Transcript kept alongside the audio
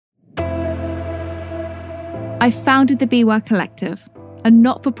I founded the Be Well Collective, a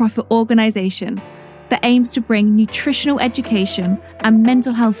not-for-profit organisation that aims to bring nutritional education and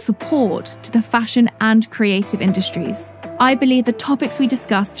mental health support to the fashion and creative industries. I believe the topics we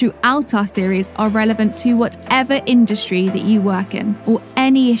discuss throughout our series are relevant to whatever industry that you work in or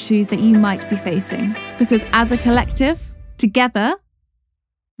any issues that you might be facing. Because as a collective, together,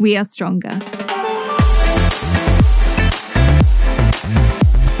 we are stronger.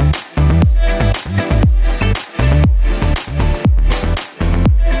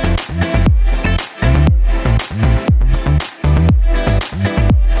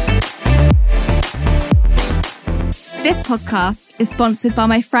 This podcast is sponsored by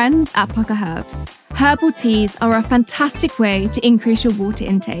my friends at Pucker Herbs. Herbal teas are a fantastic way to increase your water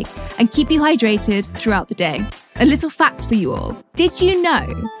intake and keep you hydrated throughout the day. A little fact for you all. Did you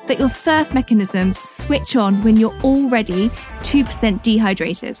know that your thirst mechanisms switch on when you're already 2%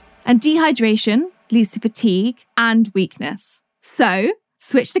 dehydrated? And dehydration leads to fatigue and weakness. So,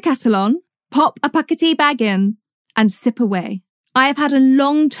 switch the kettle on, pop a Pucker tea bag in, and sip away. I have had a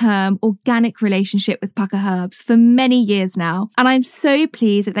long-term organic relationship with Pucker Herbs for many years now, and I'm so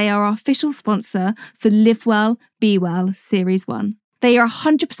pleased that they are our official sponsor for Live Well, Be Well Series 1. They are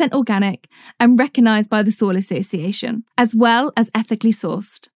 100% organic and recognised by the Soil Association, as well as ethically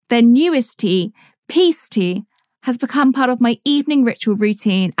sourced. Their newest tea, Peace Tea, has become part of my evening ritual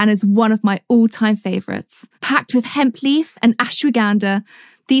routine and is one of my all-time favourites. Packed with hemp leaf and ashwagandha,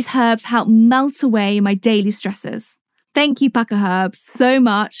 these herbs help melt away my daily stresses. Thank you, Pucker Herbs, so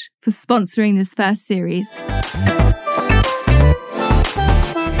much for sponsoring this first series.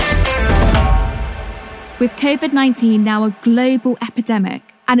 With COVID-19 now a global epidemic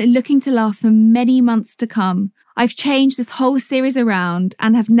and it looking to last for many months to come, I've changed this whole series around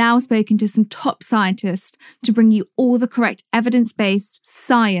and have now spoken to some top scientists to bring you all the correct evidence-based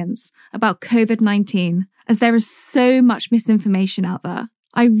science about COVID-19, as there is so much misinformation out there.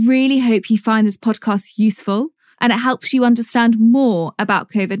 I really hope you find this podcast useful and it helps you understand more about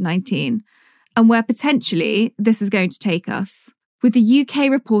COVID-19 and where potentially this is going to take us. With the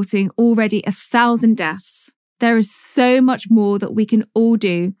UK reporting already 1,000 deaths, there is so much more that we can all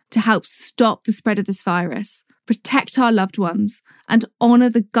do to help stop the spread of this virus, protect our loved ones, and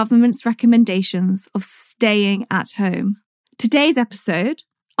honour the government's recommendations of staying at home. Today's episode,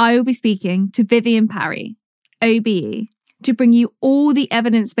 I will be speaking to Vivienne Parry, OBE, to bring you all the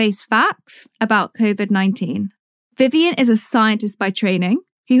evidence-based facts about COVID-19. Vivienne is a scientist by training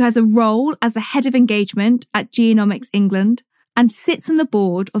who has a role as the head of engagement at Genomics England and sits on the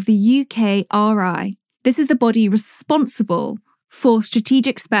board of the UKRI. This is the body responsible for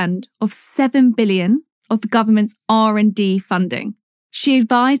strategic spend of $7 billion of the government's R&D funding. She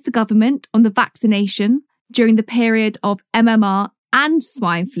advised the government on the vaccination during the period of MMR and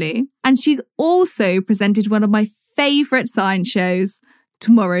swine flu, and she's also presented one of my favourite science shows,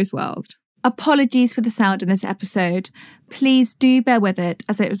 Tomorrow's World. Apologies for the sound in this episode. Please do bear with it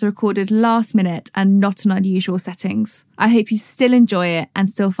as it was recorded last minute and not in unusual settings. I hope you still enjoy it and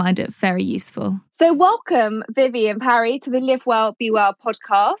still find it very useful. So welcome, Vivienne Parry, to the Live Well, Be Well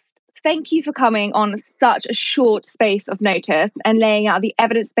podcast. Thank you for coming on such a short space of notice and laying out the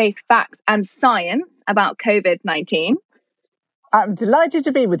evidence-based facts and science about COVID-19. I'm delighted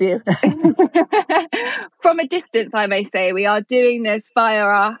to be with you. From a distance, I may say. We are doing this via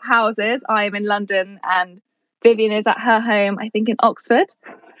our houses. I am in London and Vivienne is at her home, I think in Oxford.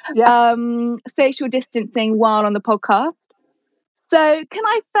 Yes. Social distancing while on the podcast. So can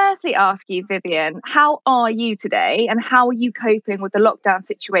I firstly ask you, Vivienne, how are you today and how are you coping with the lockdown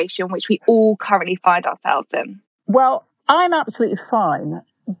situation which we all currently find ourselves in? Well, I'm absolutely fine.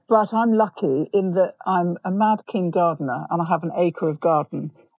 But I'm lucky in that I'm a mad keen gardener and I have an acre of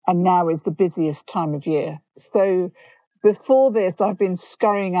garden, and now is the busiest time of year. So before this, I've been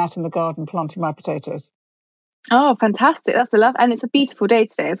scurrying out in the garden planting my potatoes. Oh, fantastic. That's a love. And it's a beautiful day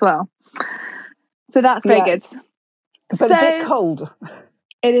today as well. So that's very good. But a bit cold.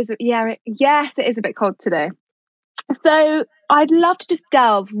 It is. Yeah. Yes, it is a bit cold today. So I'd love to just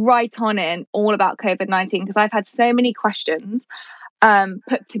delve right on in all about COVID-19 because I've had so many questions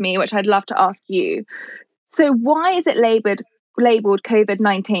put to me, which I'd love to ask you. So why is it labelled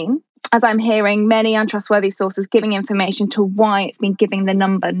COVID-19? As I'm hearing many untrustworthy sources giving information to why it's been giving the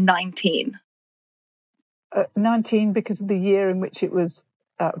number 19. 19 because of the year in which it was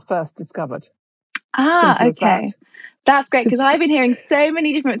first discovered. Okay. That's great because I've been hearing so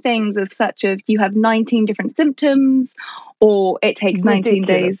many different things of such as you have 19 different symptoms or it takes 19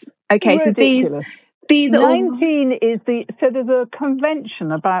 days. Okay, ridiculous. So these are 19 is so there's a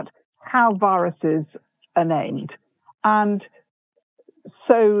convention about how viruses are named, and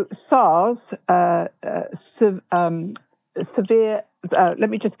So SARS, severe. Let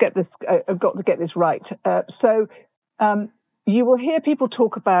me just get this. I've got to get this right. You will hear people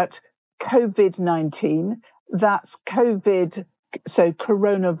talk about COVID-19. That's COVID, so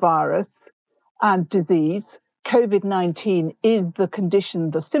coronavirus and disease. COVID-19 is the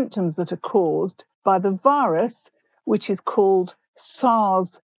condition, the symptoms that are caused by the virus, which is called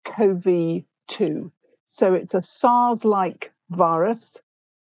SARS-CoV-2. So it's a SARS-like virus,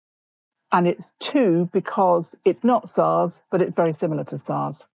 and it's 2 because it's not SARS, but it's very similar to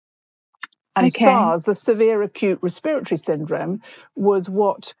SARS. And Okay. SARS, the severe acute respiratory syndrome, was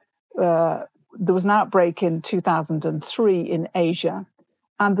what there was an outbreak in 2003 in Asia.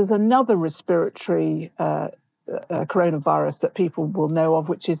 And there's another respiratory coronavirus that people will know of,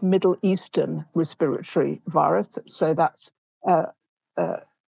 which is Middle Eastern respiratory virus. So that's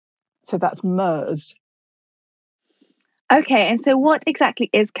MERS. Okay, and so what exactly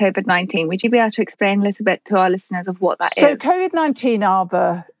is COVID-19? Would you be able to explain a little bit to our listeners of what that is? So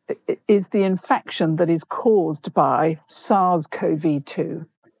COVID-19 is the infection that is caused by SARS-CoV-2.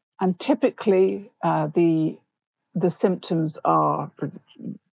 And typically the symptoms are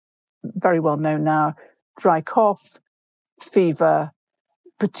very well known now: dry cough, fever,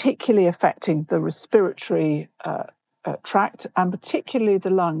 particularly affecting the respiratory tract and particularly the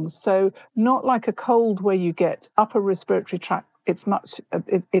lungs. So not like a cold where you get upper respiratory tract. It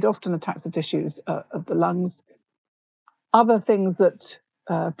often attacks the tissues of the lungs. Other things that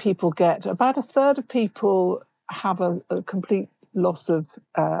people get, about a third of people have a complete loss of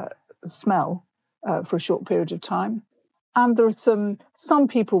smell for a short period of time. And there are some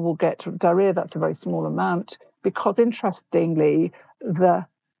people will get diarrhea. That's a very small amount, because interestingly, the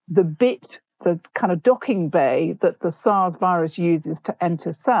kind of docking bay that the SARS virus uses to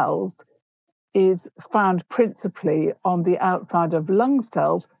enter cells is found principally on the outside of lung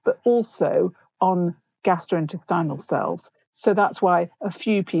cells, but also on gastrointestinal cells. So that's why a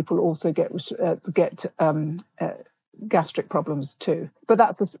few people also get gastric problems too. But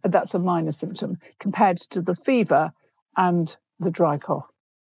that's a minor symptom compared to the fever and the dry cough.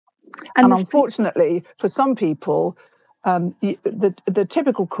 And unfortunately, for some people, the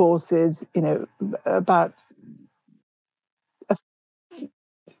typical course is, about a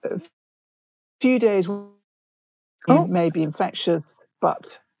few days may be infectious,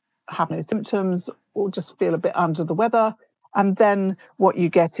 but have no symptoms or just feel a bit under the weather. And then what you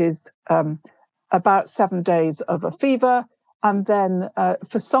get is about 7 days of a fever. And then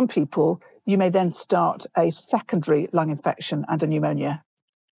for some people, you may then start a secondary lung infection and a pneumonia.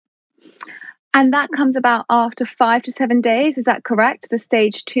 And that comes about after 5 to 7 days, is that correct? The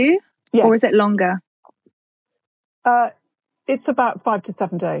stage 2? Yes. Or is it longer? It's about 5 to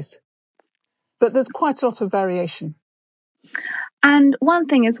 7 days. But there's quite a lot of variation. And one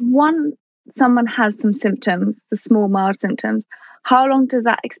thing is, someone has some symptoms, the small, mild symptoms, how long does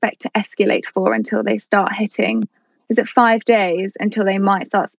that expect to escalate for until they start hitting? Is it 5 days until they might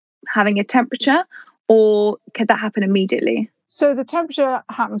start having a temperature, or could that happen immediately? So the temperature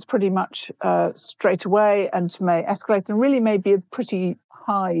happens pretty much straight away and may escalate and really may be a pretty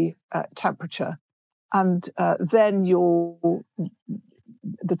high temperature. And then the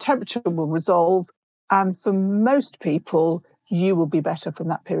temperature will resolve. And for most people, you will be better from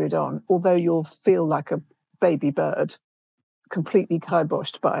that period on, although you'll feel like a baby bird, completely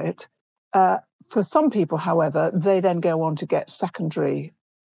kiboshed by it. For some people, however, they then go on to get secondary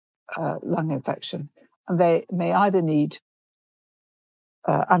lung infection, and they may either need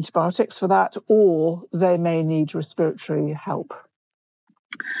antibiotics for that, or they may need respiratory help.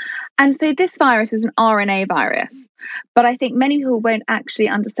 And so this virus is an RNA virus, but I think many people won't actually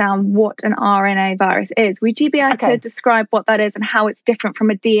understand what an RNA virus is. Would you be able to describe what that is and how it's different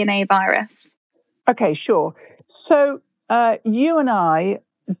from a DNA virus? Okay, sure. So you and I,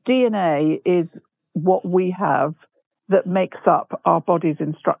 DNA is what we have that makes up our body's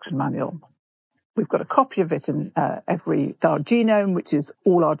instruction manual. We've got a copy of it in our genome, which is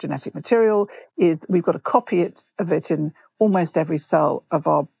all our genetic material. We've got a copy of it in almost every cell of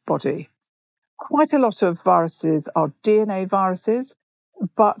our body. Quite a lot of viruses are DNA viruses,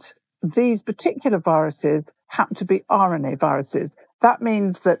 but these particular viruses happen to be RNA viruses. That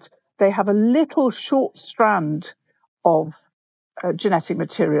means that they have a little short strand of genetic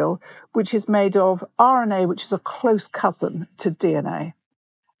material, which is made of RNA, which is a close cousin to DNA.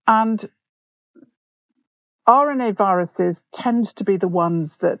 And RNA viruses tend to be the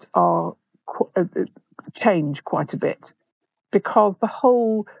ones that are change quite a bit, because the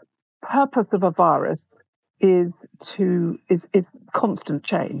whole purpose of a virus is constant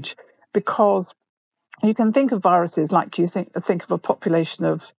change, because You can think of viruses like you think of a population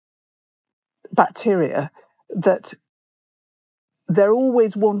of bacteria, that they're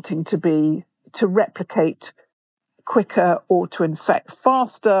always wanting to replicate quicker, or to infect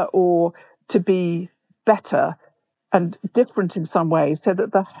faster, or to be better and different in some ways, so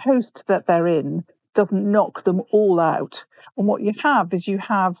that the host that they're in doesn't knock them all out. And what you have is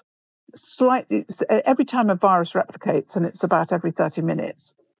slightly, every time a virus replicates, and it's about every 30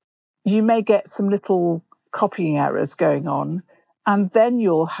 minutes, you may get some little copying errors going on, and then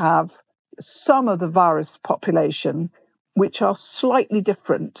you'll have some of the virus population which are slightly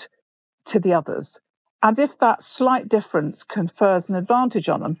different to the others. And if that slight difference confers an advantage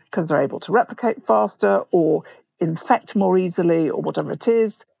on them because they're able to replicate faster or infect more easily or whatever it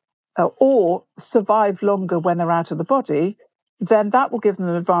is, or survive longer when they're out of the body, then that will give them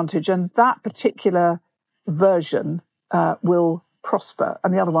an advantage, and that particular version will prosper,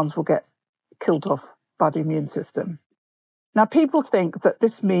 and the other ones will get killed off by the immune system. Now, people think that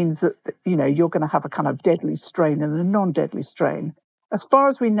this means that, you're going to have a kind of deadly strain and a non-deadly strain. As far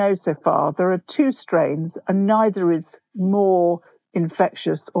as we know so far, there are two strains, and neither is more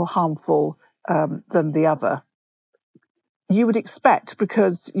infectious or harmful than the other. You would expect,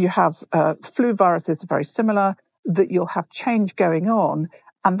 because you have flu viruses are very similar, that you'll have change going on,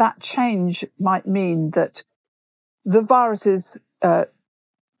 and that change might mean that the virus is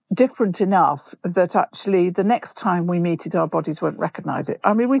different enough that actually the next time we meet it, our bodies won't recognize it.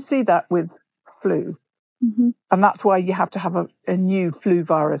 I mean, we see that with flu. Mm-hmm. And that's why you have to have a new flu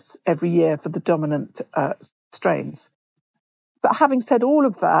virus every year for the dominant strains. But having said all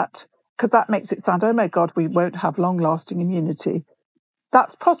of that, because that makes it sound, oh my God, we won't have long-lasting immunity.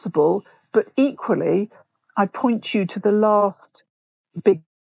 That's possible, but equally, I point you to the last big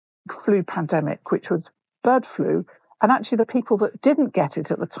flu pandemic, which was bird flu. And actually, the people that didn't get it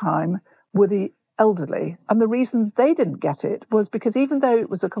at the time were the elderly. And the reason they didn't get it was because even though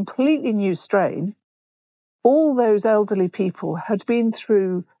it was a completely new strain, all those elderly people had lived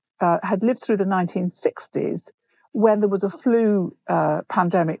through the 1960s, when there was a flu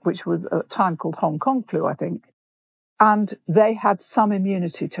pandemic, which was at a time called Hong Kong flu, I think, and they had some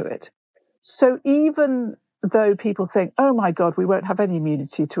immunity to it. So even though people think, oh my God, we won't have any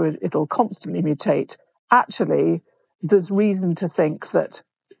immunity to it, it'll constantly mutate, actually, there's reason to think that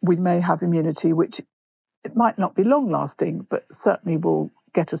we may have immunity, which it might not be long lasting, but certainly will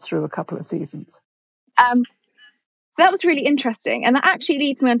get us through a couple of seasons. So that was really interesting. And that actually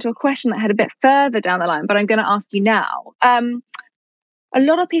leads me on to a question that had a bit further down the line, but I'm going to ask you now. A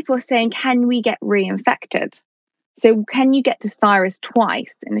lot of people are saying, can we get reinfected? So can you get this virus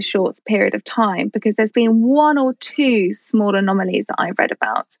twice in a short period of time? Because there's been one or two small anomalies that I've read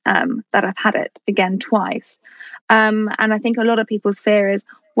about that have had it again twice. And I think a lot of people's fear is,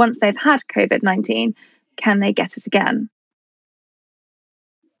 once they've had COVID-19, can they get it again?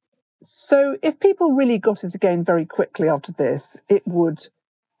 So if people really got it again very quickly after this, it would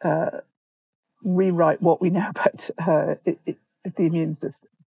rewrite what we know about the immune system.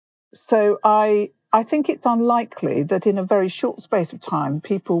 So I think it's unlikely that in a very short space of time,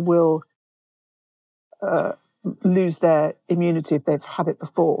 people will lose their immunity if they've had it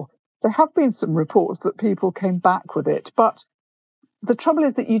before. There have been some reports that people came back with it, but the trouble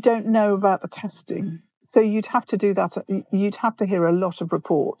is that you don't know about the testing. So you'd have to do that. You'd have to hear a lot of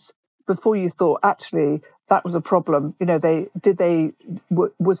reports before you thought, actually, that was a problem.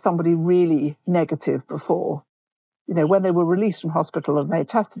 Was somebody really negative before? When they were released from hospital and they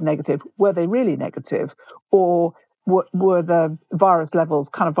tested negative, were they really negative, or were the virus levels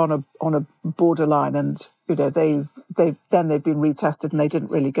kind of on a borderline, and they've been retested and they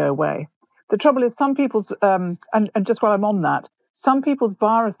didn't really go away? The trouble is, some people's and just while I'm on that, some people's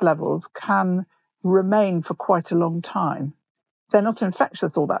virus levels can remain for quite a long time. They're not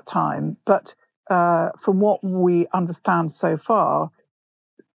infectious all that time, but from what we understand so far,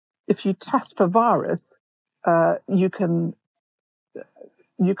 if you test for virus, a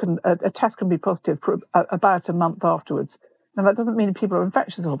test can be positive for about a month afterwards. Now, that doesn't mean people are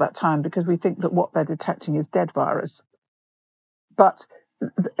infectious all that time, because we think that what they're detecting is dead virus. But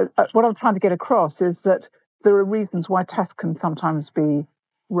what I'm trying to get across is that there are reasons why tests can sometimes be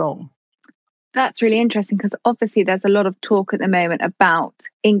wrong. That's really interesting, because obviously there's a lot of talk at the moment about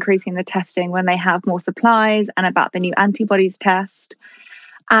increasing the testing when they have more supplies, and about the new antibodies test.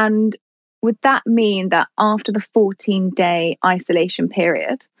 And would that mean that after the 14-day isolation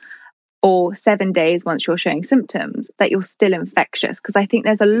period, or 7 days once you're showing symptoms, that you're still infectious? Because I think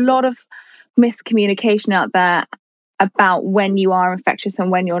there's a lot of miscommunication out there about when you are infectious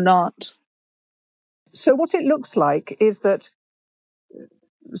and when you're not. So what it looks like is that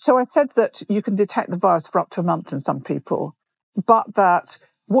So I said that you can detect the virus for up to a month in some people, but that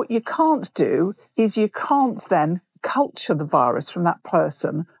what you can't do is you can't then culture the virus from that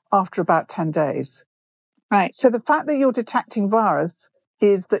person after about 10 days. Right. So the fact that you're detecting virus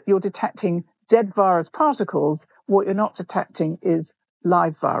is that you're detecting dead virus particles. What you're not detecting is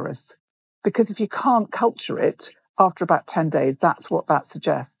live virus. Because if you can't culture it after about 10 days, that's what that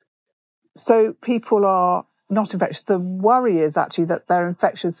suggests. So people are not infectious. The worry is actually that they're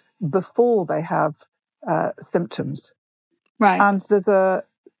infectious before they have symptoms. Right. And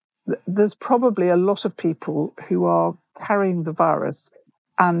there's probably a lot of people who are carrying the virus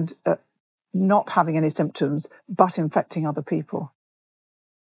and not having any symptoms, but infecting other people.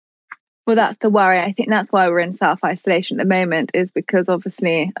 Well, that's the worry. I think that's why we're in self-isolation at the moment, is because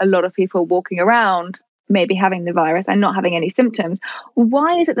obviously a lot of people walking around maybe having the virus and not having any symptoms.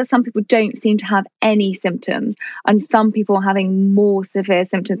 Why is it that some people don't seem to have any symptoms and some people are having more severe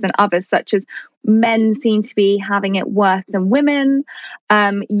symptoms than others, such as men seem to be having it worse than women?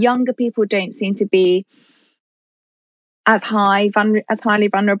 Younger people don't seem to be as highly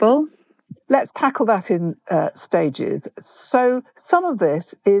vulnerable. Let's tackle that in stages. So some of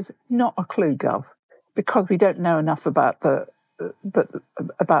this is not a clue, Gov, because we don't know enough about the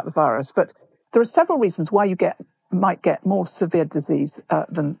virus. But there are several reasons why you might get more severe disease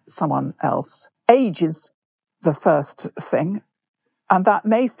than someone else. Age is the first thing, and that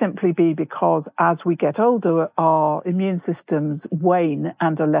may simply be because as we get older, our immune systems wane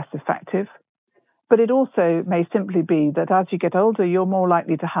and are less effective. But it also may simply be that as you get older, you're more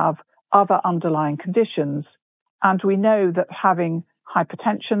likely to have other underlying conditions. And we know that having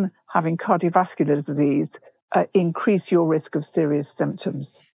hypertension, having cardiovascular disease, increase your risk of serious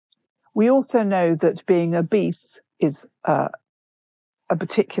symptoms. We also know that being obese is a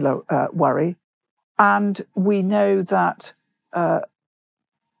particular worry. And we know that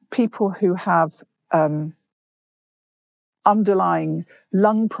people who have underlying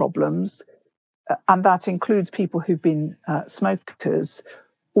lung problems, and that includes people who've been smokers,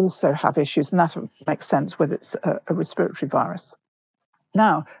 also have issues, and that makes sense whether it's a respiratory virus.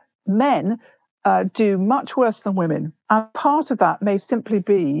 Now, men do much worse than women, and part of that may simply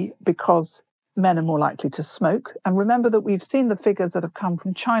be because men are more likely to smoke. And remember that we've seen the figures that have come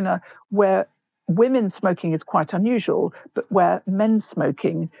from China where women smoking is quite unusual, but where men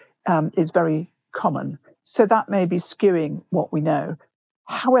smoking is very common. So that may be skewing what we know.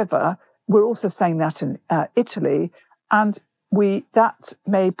 However, we're also saying that in Italy, and that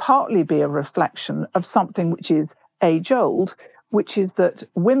may partly be a reflection of something which is age old, which is that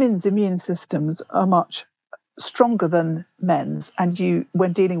women's immune systems are much stronger than men's, and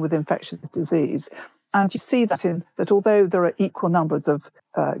when dealing with infectious disease. And you see that although there are equal numbers of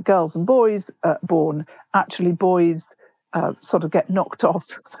girls and boys born, actually boys sort of get knocked off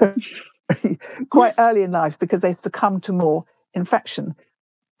quite early in life because they succumb to more infection.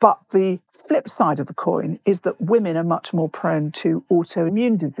 But the flip side of the coin is that women are much more prone to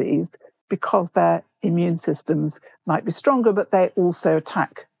autoimmune disease because their immune systems might be stronger, but they also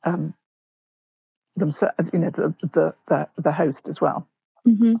attack themselves, the host as well.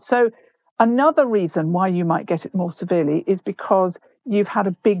 Mm-hmm. So another reason why you might get it more severely is because you've had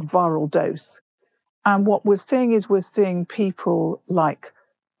a big viral dose. And what we're seeing people like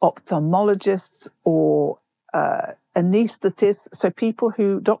ophthalmologists or anaesthetists,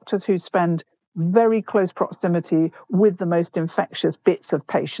 so doctors who spend very close proximity with the most infectious bits of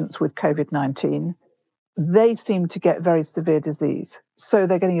patients with COVID-19, they seem to get very severe disease. So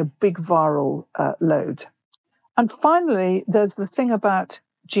they're getting a big viral load. And finally, there's the thing about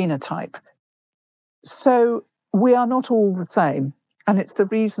genotype. So we are not all the same. And it's the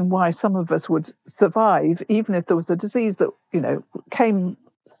reason why some of us would survive, even if there was a disease that, came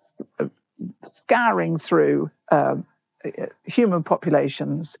scouring through human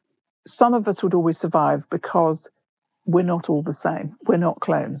populations. Some of us would always survive because we're not all the same. We're not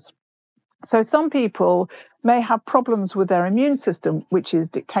clones. So some people may have problems with their immune system, which is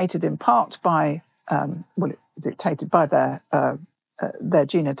dictated in part by, dictated by their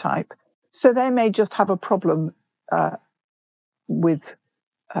genotype. So they may just have a problem with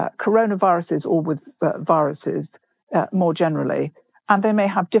coronaviruses or with viruses more generally, and they may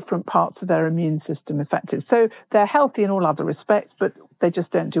have different parts of their immune system affected. So they're healthy in all other respects, but they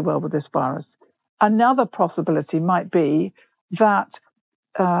just don't do well with this virus. Another possibility might be that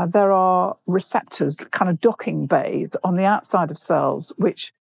there are receptors, kind of docking bays on the outside of cells,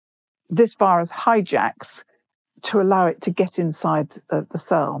 which this virus hijacks to allow it to get inside the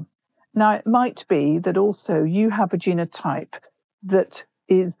cell. Now, it might be that also you have a genotype that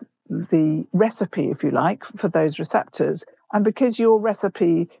is the recipe, if you like, for those receptors, And because your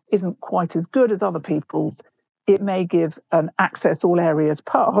recipe isn't quite as good as other people's, it may give an access all areas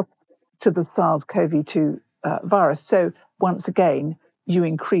path to the SARS-CoV-2 virus. So once again, you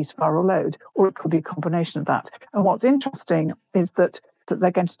increase viral load, or it could be a combination of that. And what's interesting is that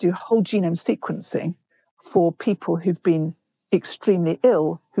they're going to do whole genome sequencing for people who've been extremely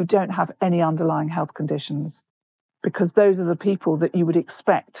ill, who don't have any underlying health conditions, because those are the people that you would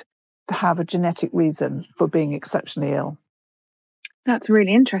expect to have a genetic reason for being exceptionally ill. That's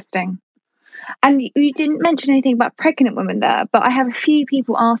really interesting. And you didn't mention anything about pregnant women there, but I have a few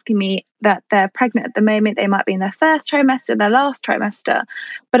people asking me that they're pregnant at the moment. They might be in their first trimester, their last trimester,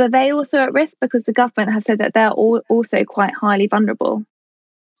 but are they also at risk because the government has said that they're also quite highly vulnerable?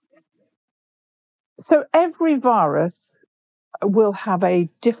 So every virus will have a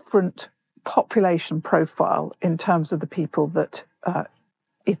different population profile in terms of the people that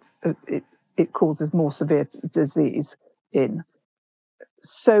it causes more severe disease in.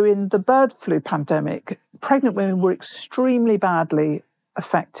 So in the bird flu pandemic, pregnant women were extremely badly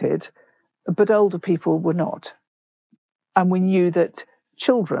affected, but older people were not. And we knew that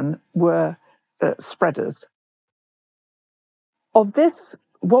children were spreaders. Of this,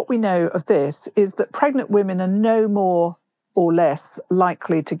 what we know of this is that pregnant women are no more or less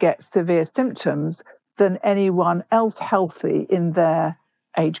likely to get severe symptoms than anyone else healthy in their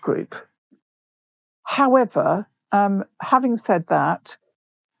age group. However, having said that,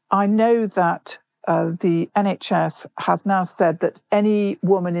 I know that the NHS has now said that any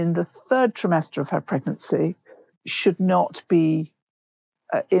woman in the third trimester of her pregnancy should not be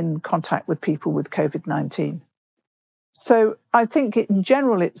in contact with people with COVID-19. So I think in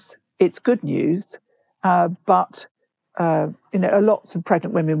general it's good news, but lots of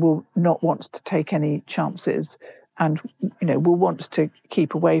pregnant women will not want to take any chances, and will want to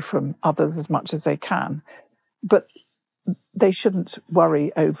keep away from others as much as they can. But they shouldn't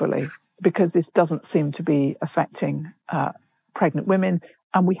worry overly, because this doesn't seem to be affecting pregnant women.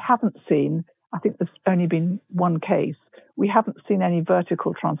 And we haven't seen, I think there's only been one case, we haven't seen any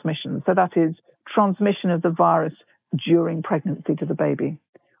vertical transmission. So that is transmission of the virus during pregnancy to the baby.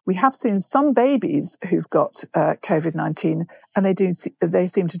 We have seen some babies who've got COVID-19, and they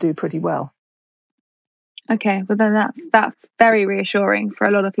seem to do pretty well. Okay, well then that's very reassuring for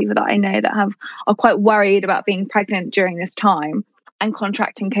a lot of people that I know that are quite worried about being pregnant during this time and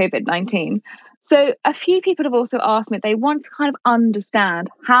contracting COVID-19. So a few people have also asked me, they want to kind of understand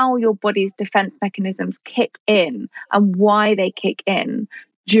how your body's defense mechanisms kick in and why they kick in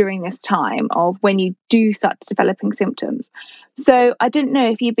during this time of when you do start developing symptoms. So I didn't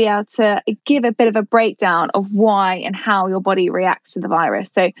know if you'd be able to give a bit of a breakdown of why and how your body reacts to the virus.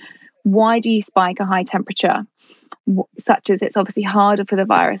 So why do you spike a high temperature, such as it's obviously harder for the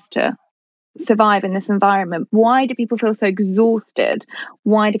virus to survive in this environment? Why do people feel so exhausted?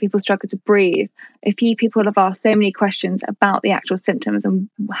 Why do people struggle to breathe? A few people have asked so many questions about the actual symptoms and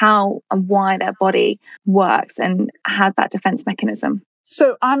how and why their body works and has that defense mechanism.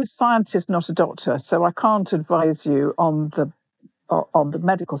 So I'm a scientist, not a doctor, so I can't advise you on the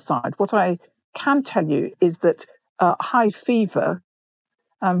medical side. What I can tell you is that high fever,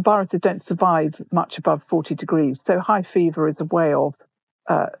 viruses don't survive much above 40 degrees. So high fever is a way of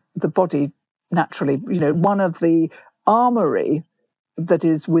the body naturally, one of the armory that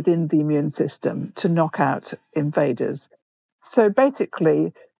is within the immune system to knock out invaders. So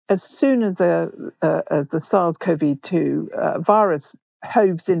basically, as soon as the SARS-CoV-2 virus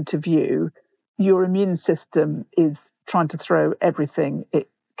hoves into view, your immune system is trying to throw everything it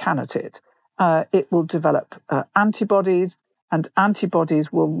can at it. It will develop antibodies, and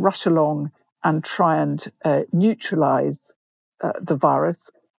antibodies will rush along and try and neutralize the virus.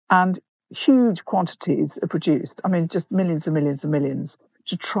 And huge quantities are produced. I mean, just millions and millions and millions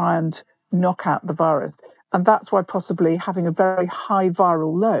to try and knock out the virus. And that's why possibly having a very high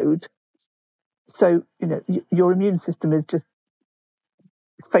viral load, so, your immune system is just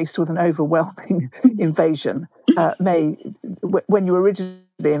faced with an overwhelming invasion, when you originally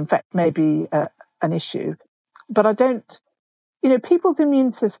infect, may be an issue. But I don't, people's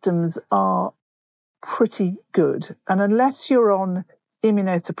immune systems are pretty good. And unless you're on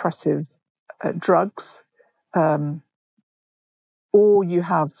immunosuppressive drugs, or you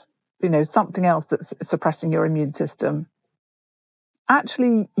have, something else that's suppressing your immune system,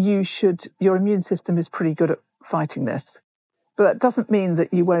 actually your immune system is pretty good at fighting this. But that doesn't mean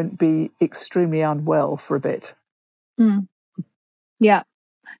that you won't be extremely unwell for a bit. Mm. Yeah.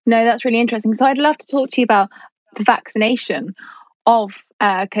 No, that's really interesting. So I'd love to talk to you about the vaccination of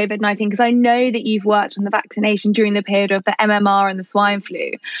COVID-19, because I know that you've worked on the vaccination during the period of the MMR and the swine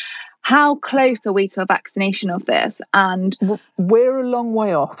flu. How close are we to a vaccination of this? And we're a long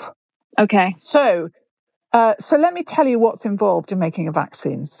way off. Okay. So let me tell you what's involved in making a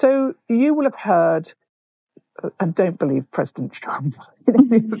vaccine. So you will have heard, and don't believe President Trump.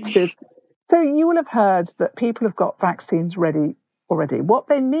 So you will have heard that people have got vaccines ready already. What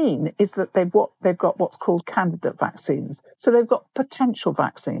they mean is that they've got what's called candidate vaccines. So they've got potential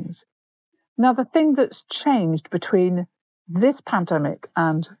vaccines. Now, the thing that's changed between this pandemic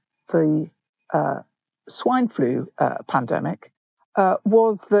and the swine flu pandemic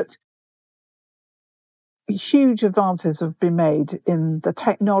was that huge advances have been made in the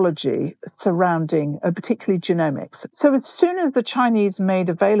technology surrounding, particularly genomics. So as soon as the Chinese made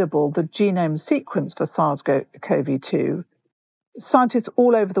available the genome sequence for SARS-CoV-2, scientists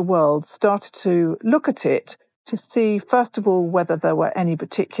all over the world started to look at it to see, first of all, whether there were any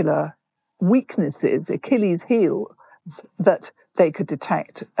particular weaknesses, Achilles heels, that they could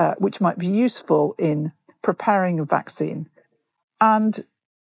detect, which might be useful in preparing a vaccine. And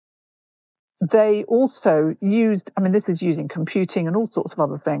they also used, this is using computing and all sorts of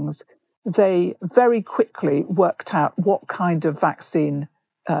other things. They very quickly worked out what kind of vaccine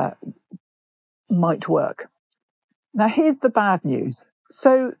might work. Now, here's the bad news.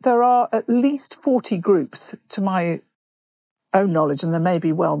 So there are at least 40 groups, to my own knowledge, and there may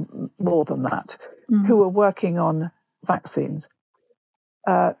be well more than that, who are working on vaccines.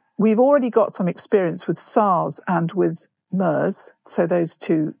 We've already got some experience with SARS and with MERS, so those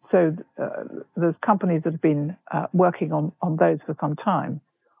two. So there's companies that have been working on those for some time.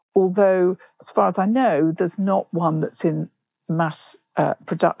 Although, as far as I know, there's not one that's in mass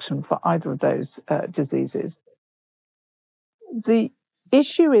production for either of those diseases. The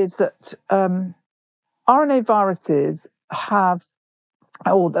issue is that RNA viruses have,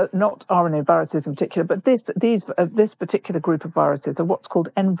 or not RNA viruses in particular, but this particular group of viruses are what's called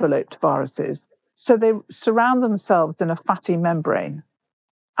enveloped viruses. So they surround themselves in a fatty membrane,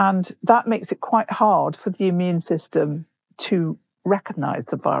 and that makes it quite hard for the immune system to recognize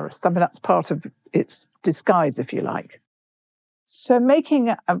the virus. That's part of its disguise, if you like. So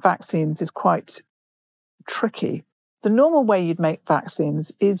making vaccines is quite tricky. The normal way you'd make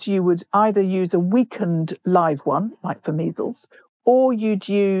vaccines is you would either use a weakened live one, like for measles, or you'd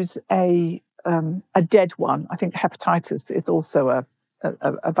use a dead one. I think hepatitis is also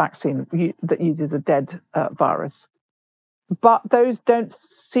a vaccine that uses a dead virus. But those don't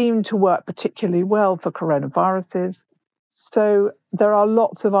seem to work particularly well for coronaviruses. So there are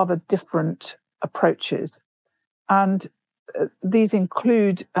lots of other different approaches. And these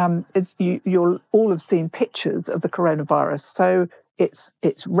include, as you'll all have seen pictures of the coronavirus. So it's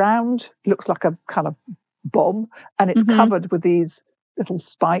round, looks like a kind of bomb, and it's covered with these little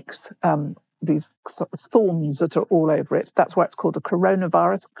spikes, these sort of thorns that are all over it. That's why it's called a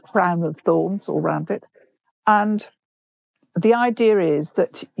coronavirus, crown of thorns all around it. And the idea is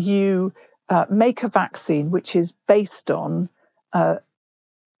that you make a vaccine which is based on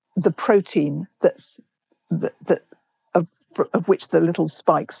the protein of which the little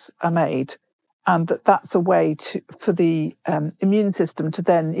spikes are made, and that's a way for the immune system to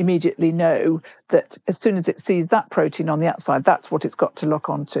then immediately know that as soon as it sees that protein on the outside, that's what it's got to lock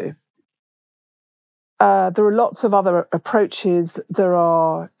onto. There are lots of other approaches. There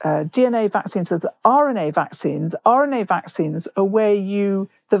are DNA vaccines, there's RNA vaccines. RNA vaccines are where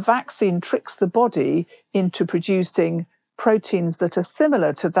the vaccine tricks the body into producing proteins that are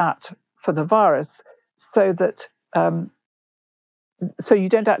similar to that for the virus, so that so you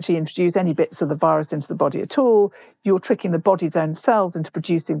don't actually introduce any bits of the virus into the body at all. You're tricking the body's own cells into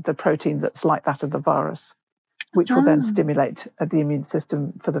producing the protein that's like that of the virus, which will then stimulate the immune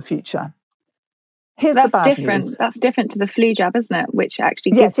system for the future. Here's the bad news. That's different to the flu jab, isn't it? Which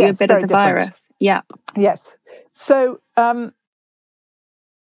actually gives you a bit of the virus. Yeah. Yes. So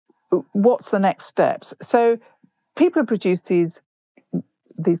what's the next steps? So people produce these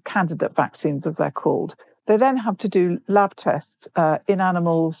candidate vaccines, as they're called. They then have to do lab tests in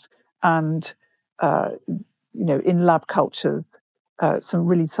animals and in lab cultures, some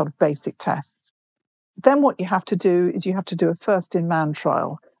really sort of basic tests. Then what you have to do is you have to do a first-in-man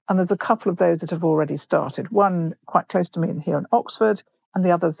trial. And there's a couple of those that have already started. One quite close to me here in Oxford, and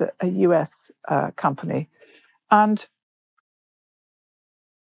the other's a US company. And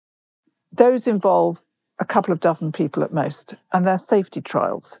those involve a couple of dozen people at most, and they're safety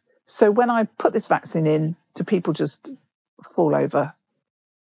trials. So when I put this vaccine in, do people just fall over?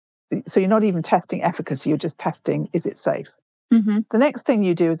 So you're not even testing efficacy, you're just testing, is it safe? Mm-hmm. The next thing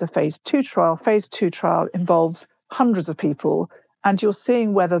you do is a phase 2 trial. Phase 2 trial involves hundreds of people, and you're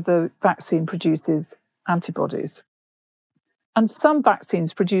seeing whether the vaccine produces antibodies. And some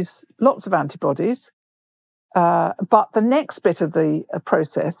vaccines produce lots of antibodies, but the next bit of the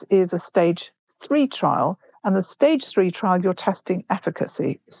process is a stage 3 trial. And the stage 3 trial, you're testing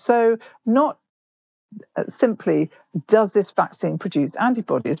efficacy. So not simply, does this vaccine produce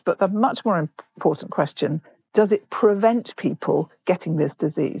antibodies, but the much more important question, does it prevent people getting this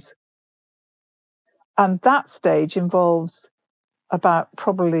disease? And that stage involves about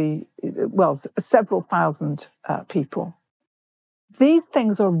several thousand people. These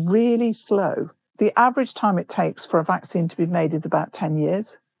things are really slow. The average time it takes for a vaccine to be made is about 10 years,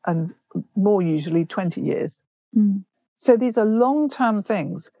 and more usually 20 years. Mm. So these are long-term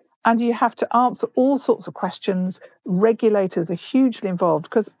things, and you have to answer all sorts of questions. Regulators are hugely involved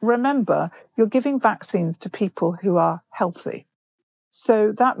because, remember, you're giving vaccines to people who are healthy.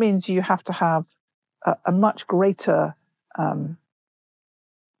 So that means you have to have a much greater,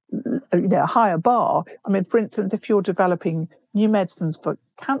 higher bar. I mean, for instance, if you're developing new medicines for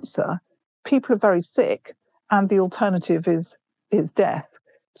cancer, people are very sick, and the alternative is death.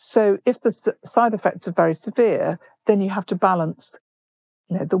 So if the side effects are very severe, then you have to balance,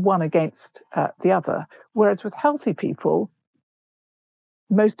 the one against the other. Whereas with healthy people,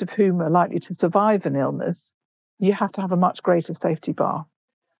 most of whom are likely to survive an illness, you have to have a much greater safety bar.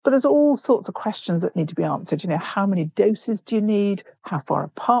 But there's all sorts of questions that need to be answered. How many doses do you need? How far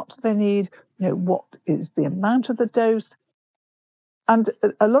apart do they need? What is the amount of the dose? And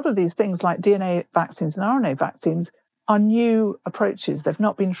a lot of these things like DNA vaccines and RNA vaccines are new approaches. They've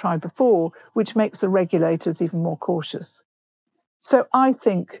not been tried before, which makes the regulators even more cautious. So I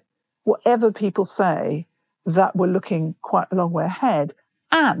think whatever people say, that we're looking quite a long way ahead.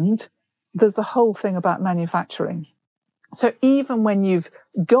 And there's the whole thing about manufacturing. So even when you've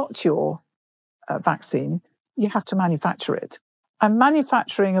got your vaccine, you have to manufacture it. And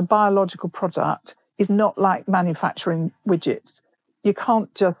manufacturing a biological product is not like manufacturing widgets. You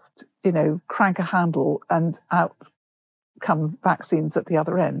can't just, crank a handle and out come vaccines at the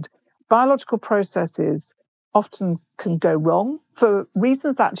other end. Biological processes often can go wrong for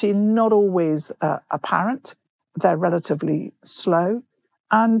reasons actually not always apparent. They're relatively slow.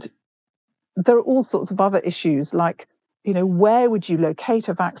 And there are all sorts of other issues like, where would you locate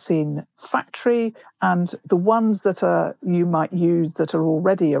a vaccine factory? And the ones that you might use that are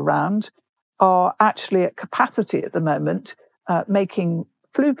already around are actually at capacity at the moment, making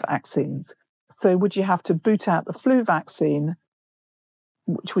flu vaccines. So would you have to boot out the flu vaccine,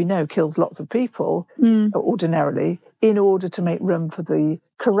 which we know kills lots of people ordinarily, in order to make room for the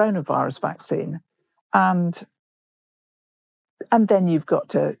coronavirus vaccine? And then you've got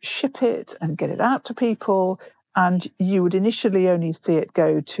to ship it and get it out to people. And you would initially only see it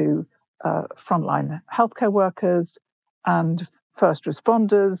go to frontline healthcare workers and first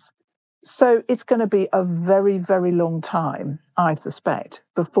responders. So it's going to be a very, very long time, I suspect,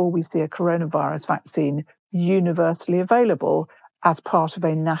 before we see a coronavirus vaccine universally available as part of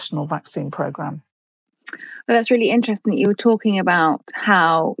a national vaccine program. Well, that's really interesting that you were talking about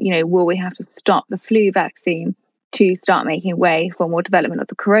how, will we have to stop the flu vaccine to start making way for more development of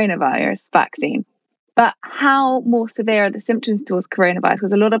the coronavirus vaccine? But how more severe are the symptoms towards coronavirus?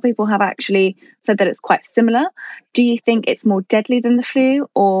 Because a lot of people have actually said that it's quite similar. Do you think it's more deadly than the flu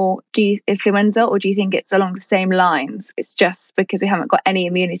or influenza, or do you think it's along the same lines? It's just because we haven't got any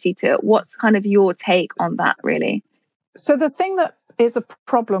immunity to it. What's kind of your take on that, really? So the thing that is a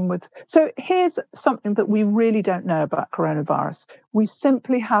problem so here's something that we really don't know about coronavirus. We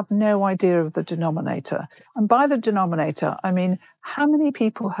simply have no idea of the denominator. And by the denominator, I mean, how many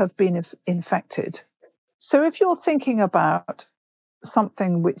people have been infected? So if you're thinking about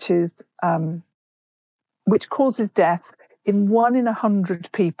something which causes death in 1 in 100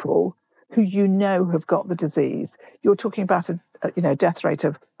 people who have got the disease, you're talking about a death rate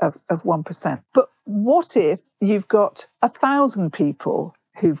of 1%. But what if you've got 1,000 people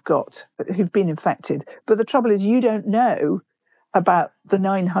who've been infected? But the trouble is, you don't know about the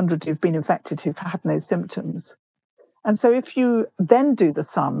 900 who've been infected who've had no symptoms. And so if you then do the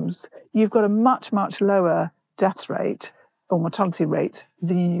sums, you've got a much, much lower death rate or mortality rate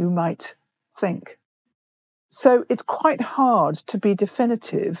than you might think. So it's quite hard to be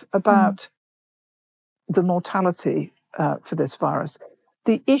definitive about the mortality for this virus.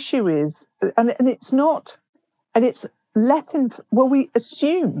 The issue is, and it's not, and it's less. We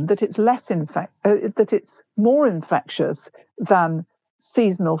assume that it's that it's more infectious than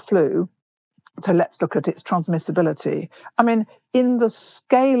seasonal flu. So let's look at its transmissibility. I mean, in the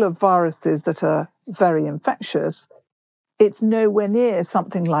scale of viruses that are very infectious, it's nowhere near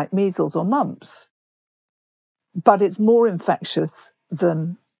something like measles or mumps, but it's more infectious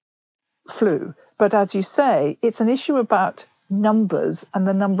than flu. But as you say, it's an issue about numbers and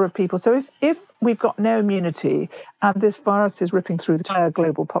the number of people. So if we've got no immunity and this virus is ripping through the entire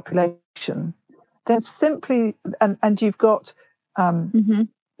global population, then simply, and you've got,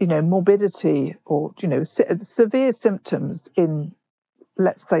 morbidity or, severe symptoms in,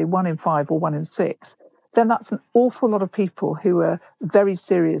 let's say, 1 in 5 or 1 in 6, then that's an awful lot of people who are very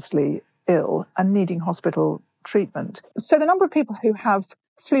seriously ill and needing hospital treatment. So the number of people who have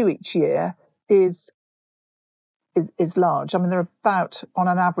flu each year is large. I mean, there are about, on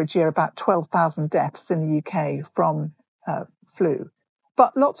an average year, about 12,000 deaths in the UK from flu.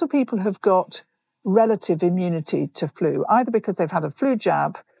 But lots of people have got relative immunity to flu, either because they've had a flu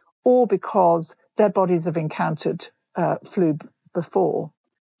jab or because their bodies have encountered flu before.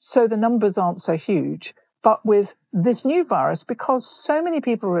 So the numbers aren't so huge. But with this new virus, because so many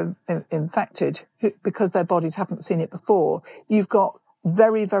people are infected because their bodies haven't seen it before, you've got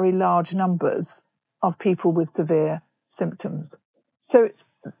very, very large numbers of people with severe symptoms. So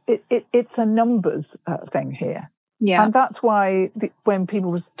it's a numbers thing here. Yeah. And that's why when people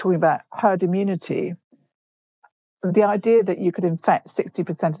were talking about herd immunity, the idea that you could infect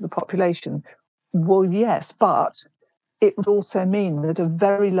 60% of the population, well, yes, but it would also mean that a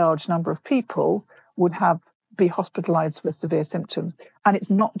very large number of people would be hospitalized with severe symptoms. And it's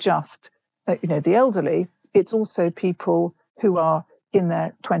not just, the elderly, it's also people who are in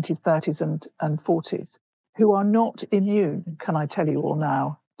their 20s, 30s and 40s who are not immune, can I tell you all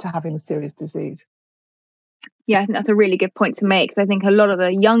now, to having a serious disease. Yeah, I think that's a really good point to make, because I think a lot of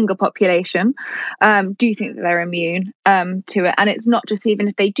the younger population do think that they're immune to it. And it's not just even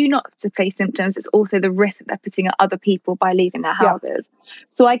if they do not face symptoms, it's also the risk that they're putting at other people by leaving their houses. Yeah.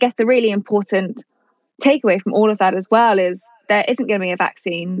 So I guess the really important takeaway from all of that as well is there isn't going to be a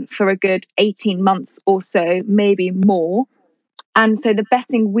vaccine for a good 18 months or so, maybe more. And so the best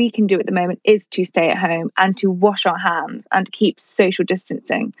thing we can do at the moment is to stay at home and to wash our hands and to keep social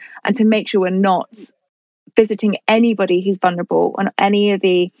distancing and to make sure we're not visiting anybody who's vulnerable, and any of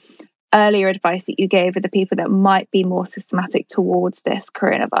the earlier advice that you gave are the people that might be more systematic towards this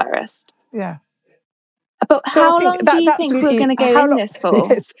coronavirus. Yeah. But so how long do you think we're going to go in this for?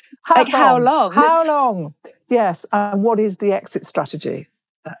 Yes. How long? How long? Yes. And what is the exit strategy?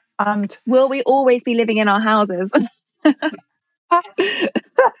 And will we always be living in our houses? I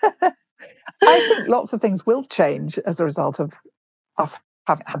think lots of things will change as a result of us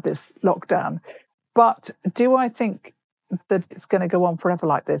having had this lockdown. But do I think that it's going to go on forever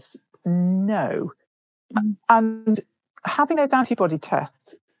like this? No. And having those antibody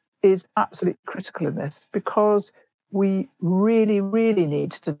tests is absolutely critical in this, because we really, really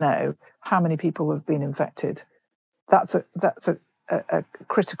need to know how many people have been infected. That's a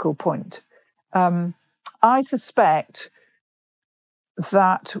critical point. I suspect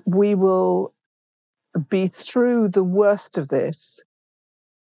that we will be through the worst of this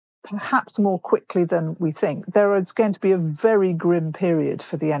perhaps more quickly than we think. There is going to be a very grim period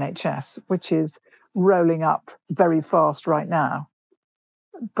for the NHS, which is rolling up very fast right now.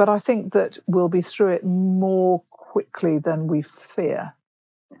 But I think that we'll be through it more quickly than we fear.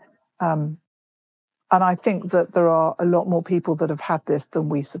 And I think that there are a lot more people that have had this than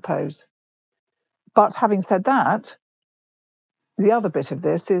we suppose. But having said that, the other bit of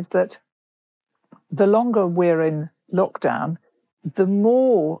this is that the longer we're in lockdown, the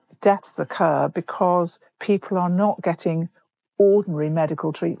more deaths occur because people are not getting ordinary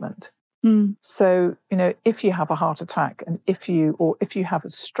medical treatment. So, if you have a heart attack and if you have a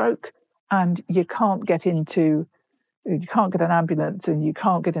stroke and you can't get an ambulance and you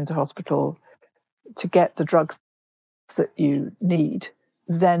can't get into hospital to get the drugs that you need,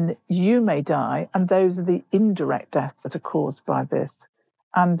 then you may die. And those are the indirect deaths that are caused by this.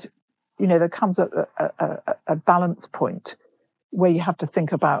 And, there comes a balance point where you have to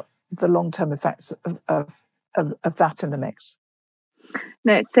think about the long-term effects of that in the mix.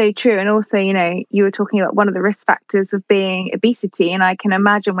 No, it's so true. And also, you were talking about one of the risk factors of being obesity. And I can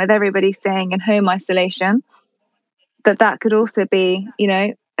imagine with everybody staying in home isolation, that could also be,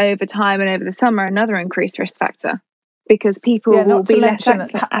 over time and over the summer, another increased risk factor, because people will be less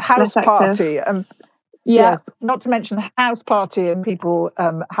house party. Yeah. Yes, not to mention house party and people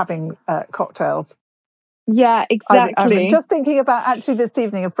having cocktails. Yeah, exactly. I'm just thinking about, actually, this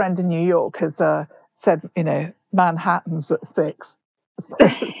evening, a friend in New York has said, Manhattan's at 6.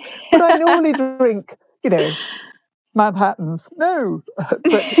 But I normally drink, Manhattans. No, but,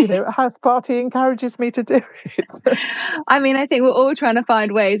 a house party encourages me to do it. I mean, I think we're all trying to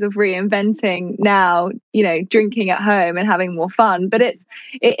find ways of reinventing now, drinking at home and having more fun. But it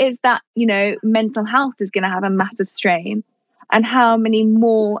is that, mental health is going to have a massive strain, and how many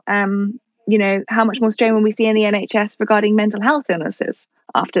more how much more strain will we see in the NHS regarding mental health illnesses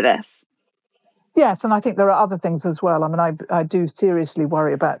after this? Yes, and I think there are other things as well. I mean, I do seriously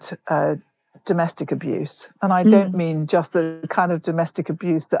worry about domestic abuse. And I don't mean just the kind of domestic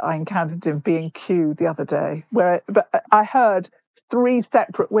abuse that I encountered in B&Q the other day, but I heard 3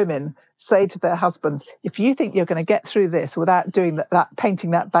 separate women say to their husbands, if you think you're going to get through this without doing that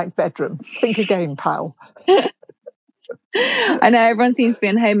painting that back bedroom, think again, pal. I know everyone seems to be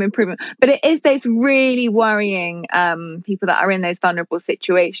in home improvement, but it is those really worrying people that are in those vulnerable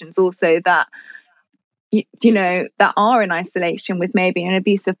situations also that, that are in isolation with maybe an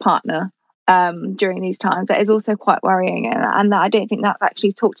abusive partner during these times. That is also quite worrying, and I don't think that's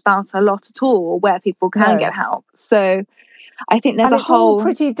actually talked about a lot at all, where people can get help. So I think there's it's all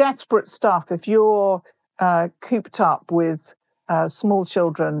pretty desperate stuff. If you're cooped up with small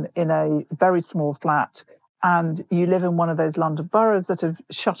children in a very small flat and you live in one of those London boroughs that have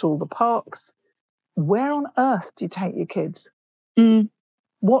shut all the parks, where on earth do you take your kids?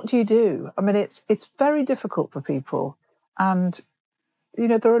 What do you do? I mean, it's very difficult for people. And,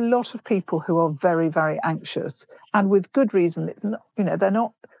 there are a lot of people who are very, very anxious, and with good reason. It's not, they're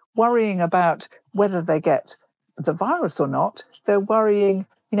not worrying about whether they get the virus or not. They're worrying,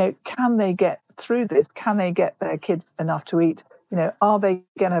 can they get through this? Can they get their kids enough to eat? Are they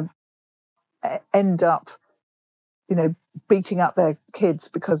going to end up, beating up their kids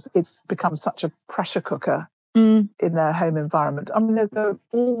because it's become such a pressure cooker in their home environment? I mean, they're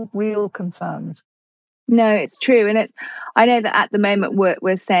all real concerns. No, it's true. And I know that at the moment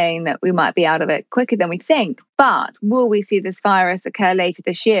we're saying that we might be out of it quicker than we think, but will we see this virus occur later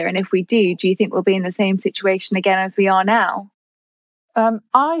this year? And if we do you think we'll be in the same situation again as we are now?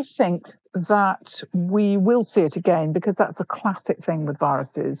 I think that we will see it again, because that's a classic thing with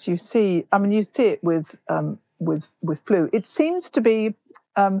viruses. You see it with flu. It seems to be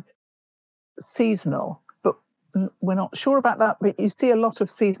seasonal, but we're not sure about that. But you see a lot of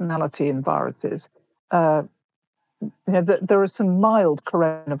seasonality in viruses. There are some mild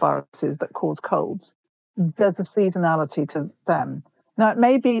coronaviruses that cause colds. There's a seasonality to them. Now, it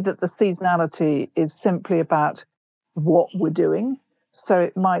may be that the seasonality is simply about what we're doing. So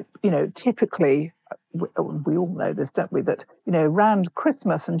it might, typically, we all know this, don't we, that, around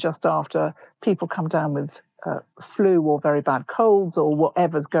Christmas and just after, people come down with flu or very bad colds or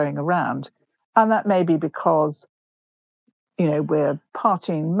whatever's going around. And that may be because, we're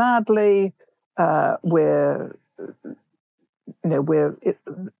partying madly, we're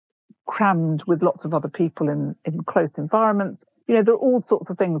crammed with lots of other people in close environments. There are all sorts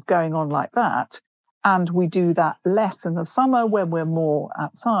of things going on like that. And we do that less in the summer when we're more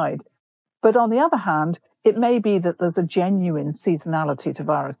outside. But on the other hand, it may be that there's a genuine seasonality to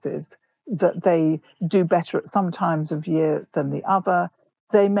viruses, that they do better at some times of year than the other.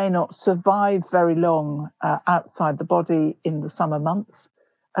 They may not survive very long outside the body in the summer months.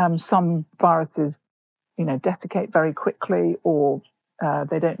 Some viruses, desiccate very quickly, or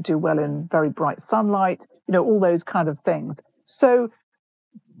they don't do well in very bright sunlight, all those kind of things. So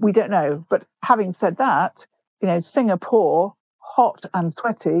we don't know. But having said that, Singapore, hot and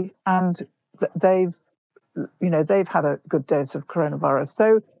sweaty, and they've had a good dose of coronavirus.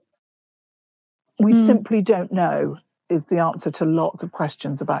 So we simply don't know is the answer to lots of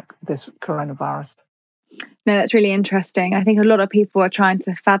questions about this coronavirus. No, that's really interesting. I think a lot of people are trying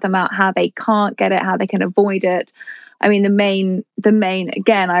to fathom out how they can't get it, how they can avoid it. I mean, the main,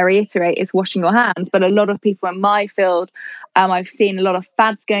 again, I reiterate, is washing your hands. But a lot of people in my field, I've seen a lot of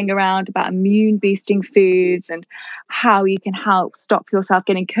fads going around about immune boosting foods and how you can help stop yourself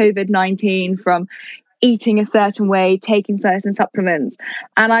getting COVID-19 from eating a certain way, taking certain supplements.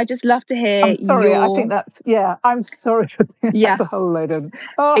 And I just love to hear I'm sorry, I think that's, I'm sorry. That's a whole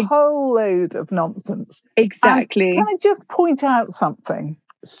load of nonsense. Exactly. And can I just point out something?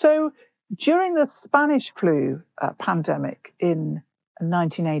 So during the Spanish flu pandemic in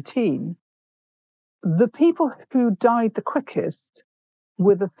 1918, the people who died the quickest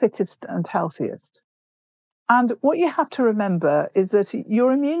were the fittest and healthiest. And what you have to remember is that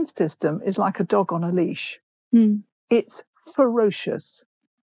your immune system is like a dog on a leash. It's ferocious.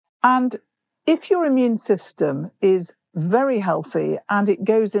 And if your immune system is very healthy and it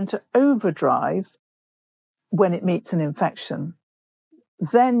goes into overdrive when it meets an infection,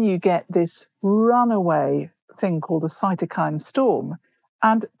 then you get this runaway thing called a cytokine storm.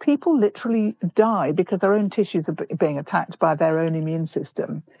 And people literally die because their own tissues are being attacked by their own immune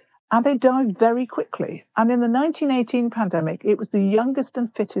system. And they die very quickly. And in the 1918 pandemic, it was the youngest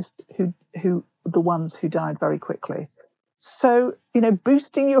and fittest who the ones who died very quickly. So,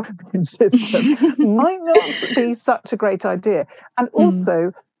 boosting your immune system might not be such a great idea. And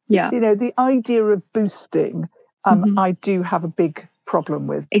also, you know, the idea of boosting, I do have a big problem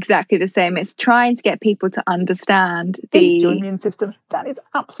with. Exactly the same. It's trying to get people to understand your immune system. That is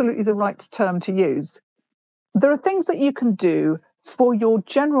absolutely the right term to use. There are things that you can do for your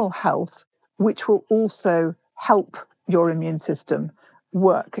general health, which will also help your immune system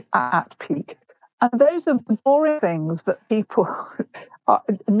work at peak. And those are boring things that people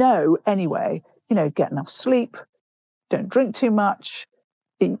know anyway. You know, get enough sleep, don't drink too much,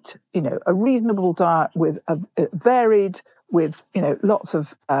 eat, you know, a reasonable diet with a varied, with, you know, lots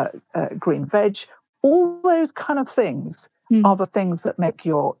of green veg. All those kind of things are the things that make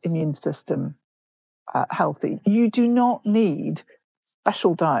your immune system healthy. You do not need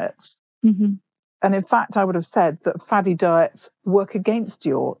special diets. And in fact, I would have said that fatty diets work against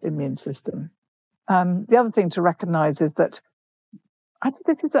your immune system. The other thing to recognize is that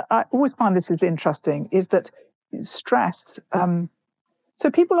I always find this is interesting, is that stress. So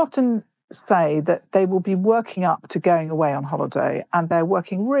people often say that they will be working up to going away on holiday, and they're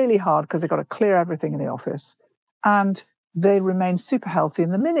working really hard because they've got to clear everything in the office, and they remain super healthy.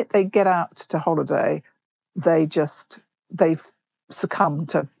 And the minute they get out to holiday, they succumb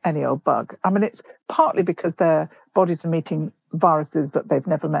to any old bug. I mean, it's partly because their bodies are meeting viruses that they've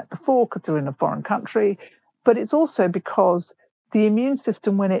never met before because they're in a foreign country, but it's also because the immune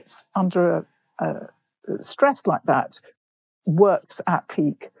system, when it's under a stress like that, works at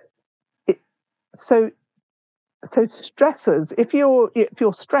peak. So stressors, if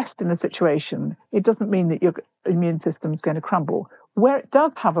you're stressed in a situation, it doesn't mean that your immune system is going to crumble. Where it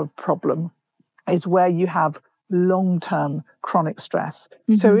does have a problem is where you have long-term chronic stress.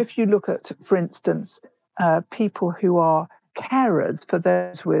 So if you look at, for instance, people who are carers for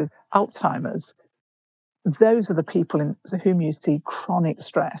those with Alzheimer's, those are the people in whom you see chronic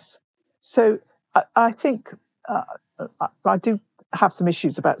stress. So I think I do have some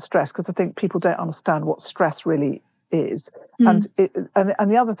issues about stress, because I think people don't understand what stress really is. And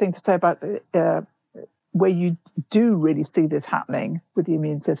the other thing to say about where you do really see this happening with the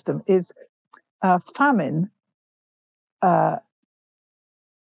immune system is famine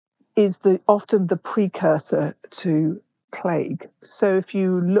is often the precursor to plague. So if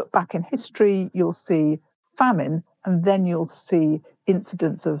you look back in history, you'll see famine, and then you'll see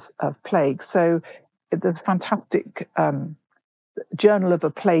incidents of plague. So there's a fantastic Journal of a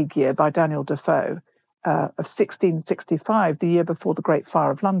Plague Year by Daniel Defoe of 1665, the year before the Great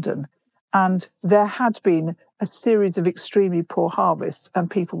Fire of London. And there had been a series of extremely poor harvests,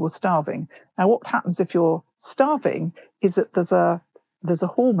 and people were starving. Now, what happens if you're starving is that there's a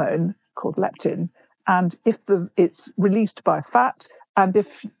hormone called leptin, and if it's released by fat, and if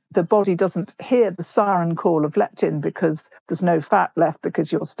the body doesn't hear the siren call of leptin because there's no fat left because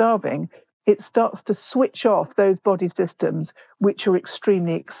you're starving, it starts to switch off those body systems which are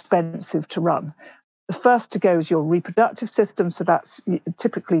extremely expensive to run. The first to go is your reproductive system. So that's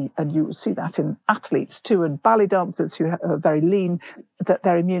typically, and you will see that in athletes too, and ballet dancers who are very lean, that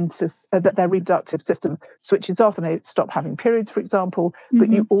their that their reproductive system switches off and they stop having periods, for example.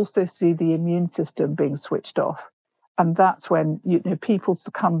 But you also see the immune system being switched off. And that's when people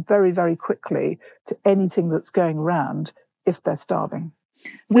succumb very, very quickly to anything that's going around if they're starving.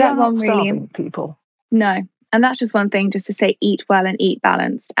 We are not starving people. No. And that's just one thing, just to say, eat well and eat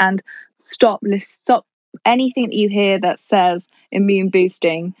balanced, and stop anything that you hear that says immune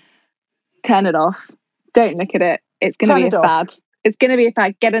boosting, turn it off. Don't look at it. It's going to be a fad. It's going to be a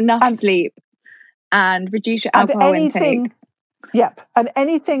fad. Get enough sleep and reduce your alcohol intake. Yep. And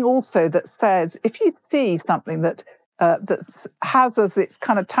anything also that says, if you see something that has as its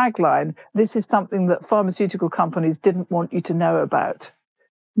kind of tagline, this is something that pharmaceutical companies didn't want you to know about.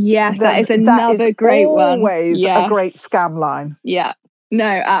 Yes, that is another great one. Always a great scam line. Yeah. No,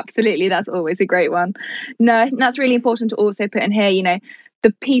 absolutely. That's always a great one. No, I think that's really important to also put in here.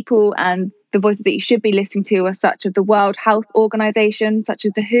 The people and the voices that you should be listening to are such as the World Health Organization, such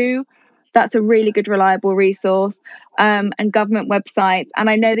as the WHO. That's a really good, reliable resource, and government websites. And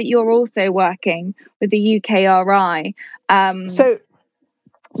I know that you're also working with the UKRI. So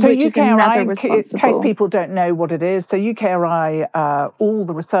UKRI, in case people don't know what it is, so UKRI, all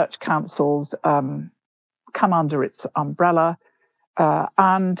the research councils come under its umbrella,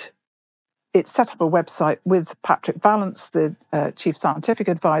 and it set up a website with Patrick Vallance, the chief scientific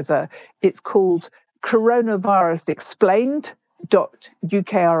advisor. It's called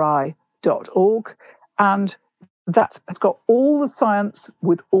coronavirusexplained.ukri.org, and that has got all the science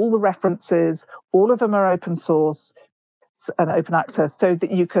with all the references. All of them are open source and open access, so that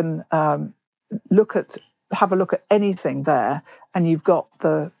you can have a look at anything there, and you've got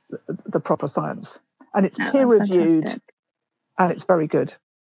the proper science, and it's peer reviewed, and it's very good.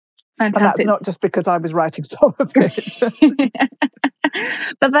 And that's not just because I was writing some of it.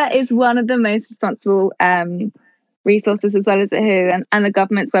 But that is one of the most responsible resources, as well as the WHO and the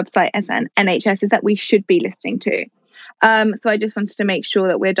government's website as an NHS, is that we should be listening to. So I just wanted to make sure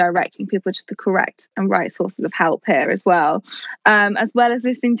that we're directing people to the correct and right sources of help here as well as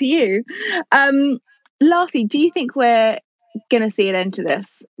listening to you. Lastly, do you think we're going to see an end to this?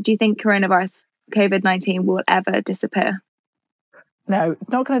 Do you think coronavirus, COVID-19, will ever disappear? No, it's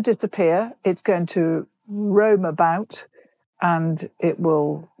not going to disappear. It's going to roam about, and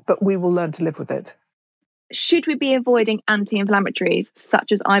but we will learn to live with it. Should we be avoiding anti-inflammatories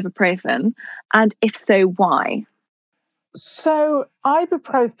such as ibuprofen? And if so, why? So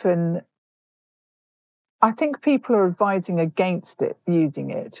ibuprofen, I think people are advising against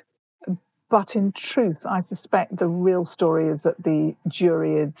using it. But in truth, I suspect the real story is that the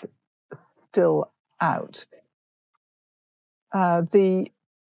jury is still out.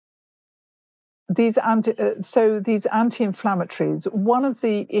 These anti-inflammatories, one of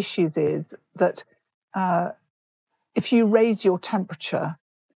the issues is that if you raise your temperature,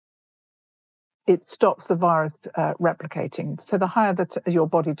 it stops the virus replicating. So the higher your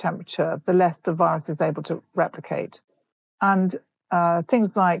body temperature, the less the virus is able to replicate. And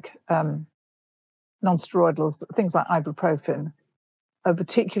things like non-steroidals, things like ibuprofen, are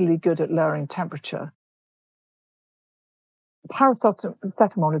particularly good at lowering temperature.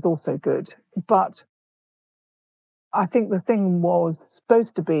 Paracetamol is also good, but I think the thing was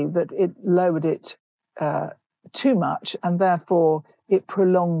supposed to be that it lowered it too much, and therefore it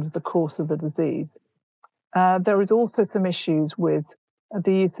prolonged the course of the disease. There is also some issues with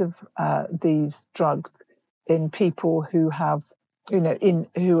the use of these drugs in people who have,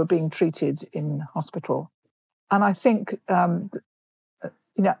 who are being treated in hospital. And I think,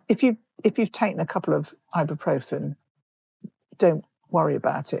 if you've taken a couple of ibuprofen, don't worry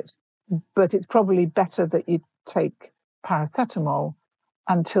about it. But it's probably better that you take paracetamol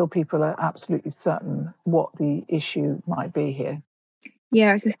until people are absolutely certain what the issue might be here.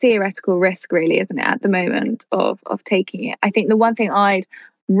 Yeah, it's a theoretical risk, really, isn't it, at the moment of taking it? I think the one thing I'd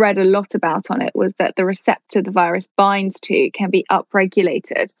read a lot about on it was that the receptor the virus binds to can be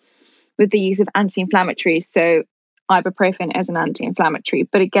upregulated with the use of anti-inflammatories. So ibuprofen is an anti-inflammatory,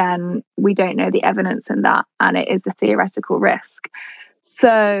 but again, we don't know the evidence in that, and it is a theoretical risk.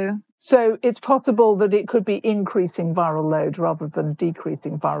 So it's possible that it could be increasing viral load rather than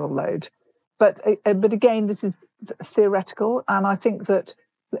decreasing viral load. But again, this is theoretical, and I think that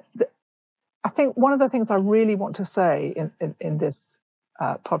one of the things I really want to say in this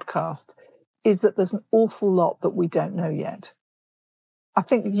podcast is that there's an awful lot that we don't know yet. I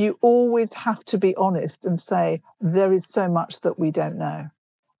think you always have to be honest and say there is so much that we don't know.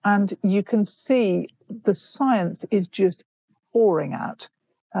 And you can see the science is just pouring out.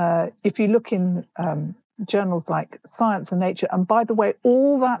 If you look in journals like Science and Nature, and by the way,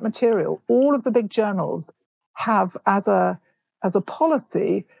 all that material, all of the big journals have as a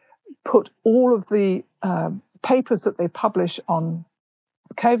policy put all of the papers that they publish on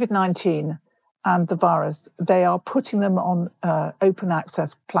COVID-19 and the virus, they are putting them on open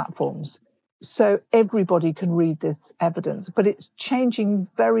access platforms. So everybody can read this evidence, but it's changing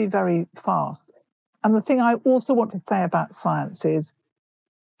very, very fast. And the thing I also want to say about science is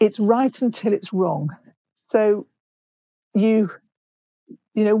it's right until it's wrong. So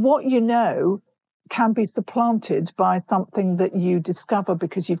what you know can be supplanted by something that you discover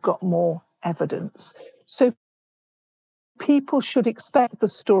because you've got more evidence. So people should expect the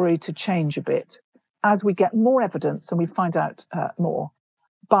story to change a bit as we get more evidence and we find out more.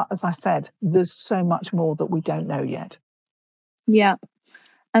 But as I said, there's so much more that we don't know yet. Yeah,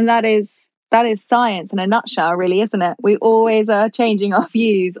 and that is science in a nutshell, really, isn't it? We always are changing our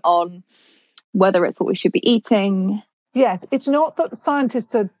views on whether it's what we should be eating. Yes, it's not that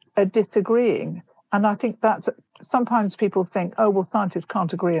scientists are disagreeing. And I think that's sometimes people think, oh, well, scientists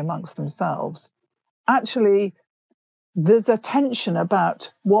can't agree amongst themselves. Actually, there's a tension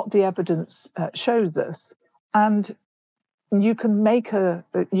about what the evidence shows us. And you can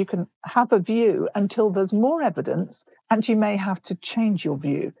have a view until there's more evidence, and you may have to change your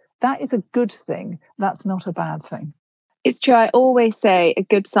view. That is a good thing. That's not a bad thing. It's true. I always say a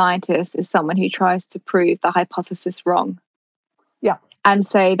good scientist is someone who tries to prove the hypothesis wrong. Yeah. And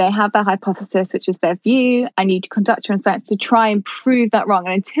so they have that hypothesis, which is their view, and you conduct your experiments to try and prove that wrong.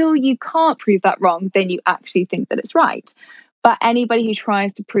 And until you can't prove that wrong, then you actually think that it's right. But anybody who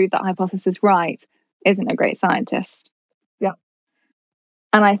tries to prove that hypothesis right isn't a great scientist. Yeah.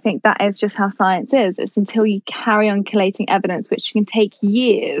 And I think that is just how science is. It's until you carry on collating evidence, which can take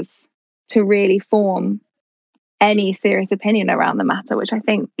years to really form any serious opinion around the matter, which I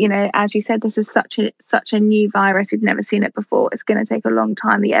think, as you said, this is such a new virus. We've never seen it before. It's going to take a long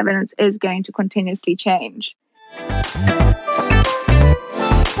time. The evidence is going to continuously change.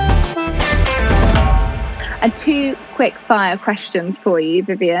 And 2 quick fire questions for you,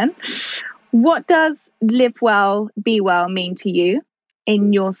 Vivienne. What does live well, be well mean to you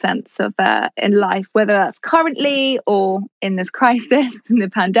in your sense of in life, whether that's currently or in this crisis, in the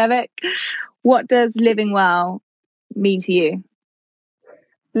pandemic? What does living well mean to you?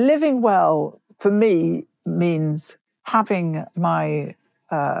 Living well for me means having my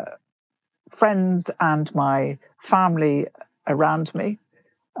friends and my family around me,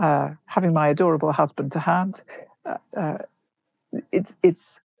 having my adorable husband to hand.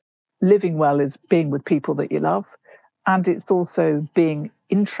 It's living well is being with people that you love, and it's also being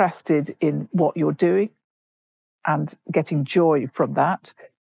interested in what you're doing and getting joy from that.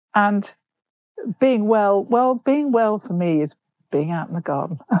 And being well for me is being out in the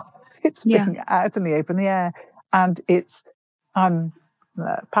garden. It's being out in the open air, and I'm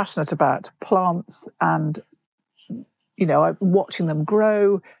passionate about plants, and I'm watching them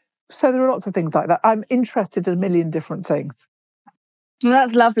grow. So there are lots of things like that. I'm interested in a million different things. Well,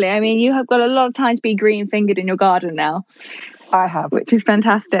 that's lovely. I mean, you have got a lot of time to be green-fingered in your garden now. I have. Which is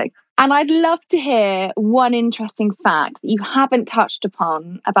fantastic. And I'd love to hear one interesting fact that you haven't touched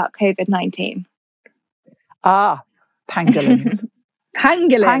upon about COVID-19. Pangolins.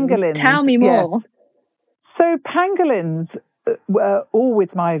 Pangolins. Tell me more. Yes. So pangolins were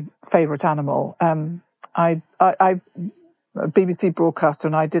always my favourite animal. I a BBC broadcaster,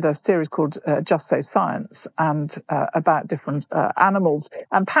 and I did a series called Just So Science, and about different animals.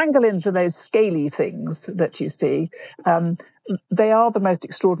 And pangolins are those scaly things that you see. They are the most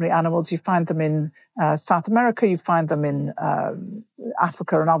extraordinary animals. You find them in South America, you find them in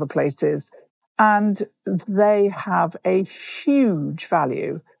Africa and other places. And they have a huge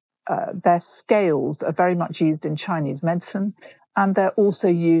value. Their scales are very much used in Chinese medicine. And they're also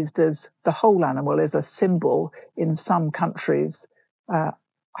used as the whole animal is a symbol in some countries. I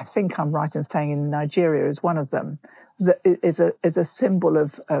think I'm right in saying in Nigeria is one of them. That is a symbol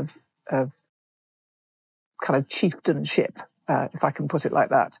of kind of chieftainship, if I can put it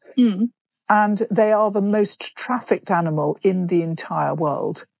like that. Mm. And they are the most trafficked animal in the entire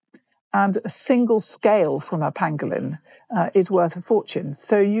world. And a single scale from a pangolin is worth a fortune.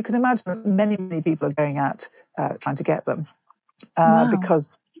 So you can imagine that many, many people are going out trying to get them. Wow.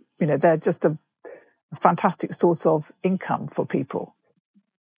 Because they're just a fantastic source of income for people,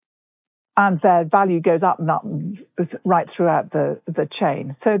 and their value goes up and up right throughout the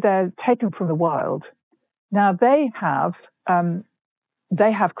chain. So they're taken from the wild. Now they have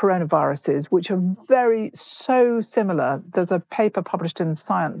coronaviruses which are so similar. There's a paper published in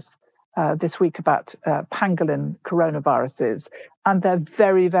Science this week about pangolin coronaviruses, and they're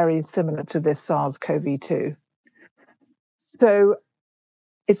very, very similar to this SARS-CoV-2. So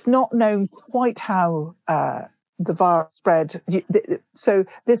it's not known quite how the virus spread. So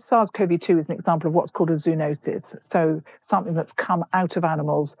this SARS-CoV-2 is an example of what's called a zoonosis. So something that's come out of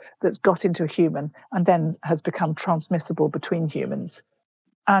animals, that's got into a human, and then has become transmissible between humans.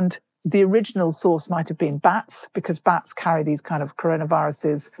 And the original source might have been bats, because bats carry these kind of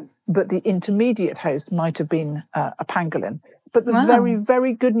coronaviruses, but the intermediate host might have been a pangolin. But the very,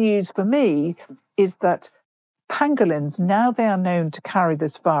 very good news for me is that pangolins, now they are known to carry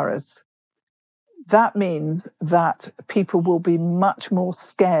this virus. That means that people will be much more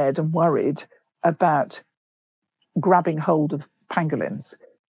scared and worried about grabbing hold of pangolins.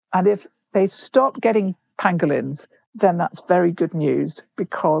 And if they stop getting pangolins, then that's very good news,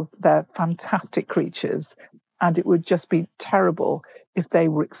 because they're fantastic creatures. And it would just be terrible if they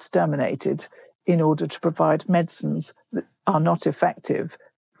were exterminated in order to provide medicines that are not effective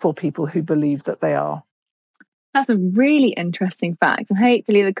for people who believe that they are. That's a really interesting fact, and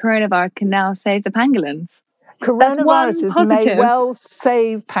hopefully the coronavirus can now save the pangolins. Coronaviruses may well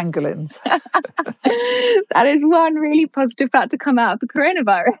save pangolins. That is one really positive fact to come out of the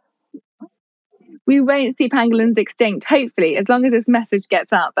coronavirus. We won't see pangolins extinct, hopefully, as long as this message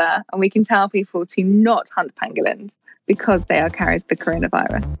gets out there and we can tell people to not hunt pangolins because they are carriers of the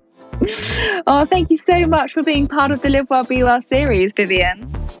coronavirus. Oh, thank you so much for being part of the Live Well, Be Well series,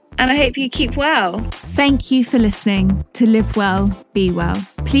 Vivienne. And I hope you keep well. Thank you for listening to Live Well, Be Well.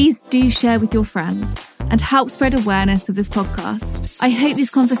 Please do share with your friends and help spread awareness of this podcast. I hope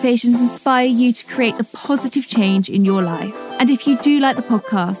these conversations inspire you to create a positive change in your life. And if you do like the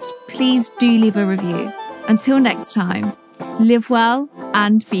podcast, please do leave a review. Until next time, live well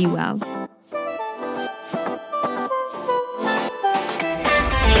and be well.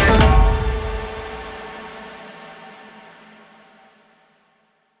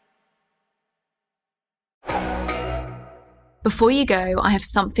 Before you go, I have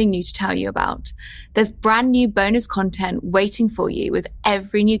something new to tell you about. There's brand new bonus content waiting for you with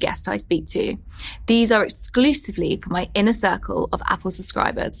every new guest I speak to. These are exclusively for my inner circle of Apple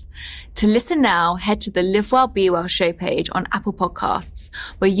subscribers. To listen now, head to the Live Well, Be Well show page on Apple Podcasts,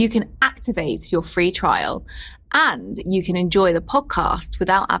 where you can activate your free trial and you can enjoy the podcast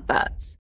without adverts.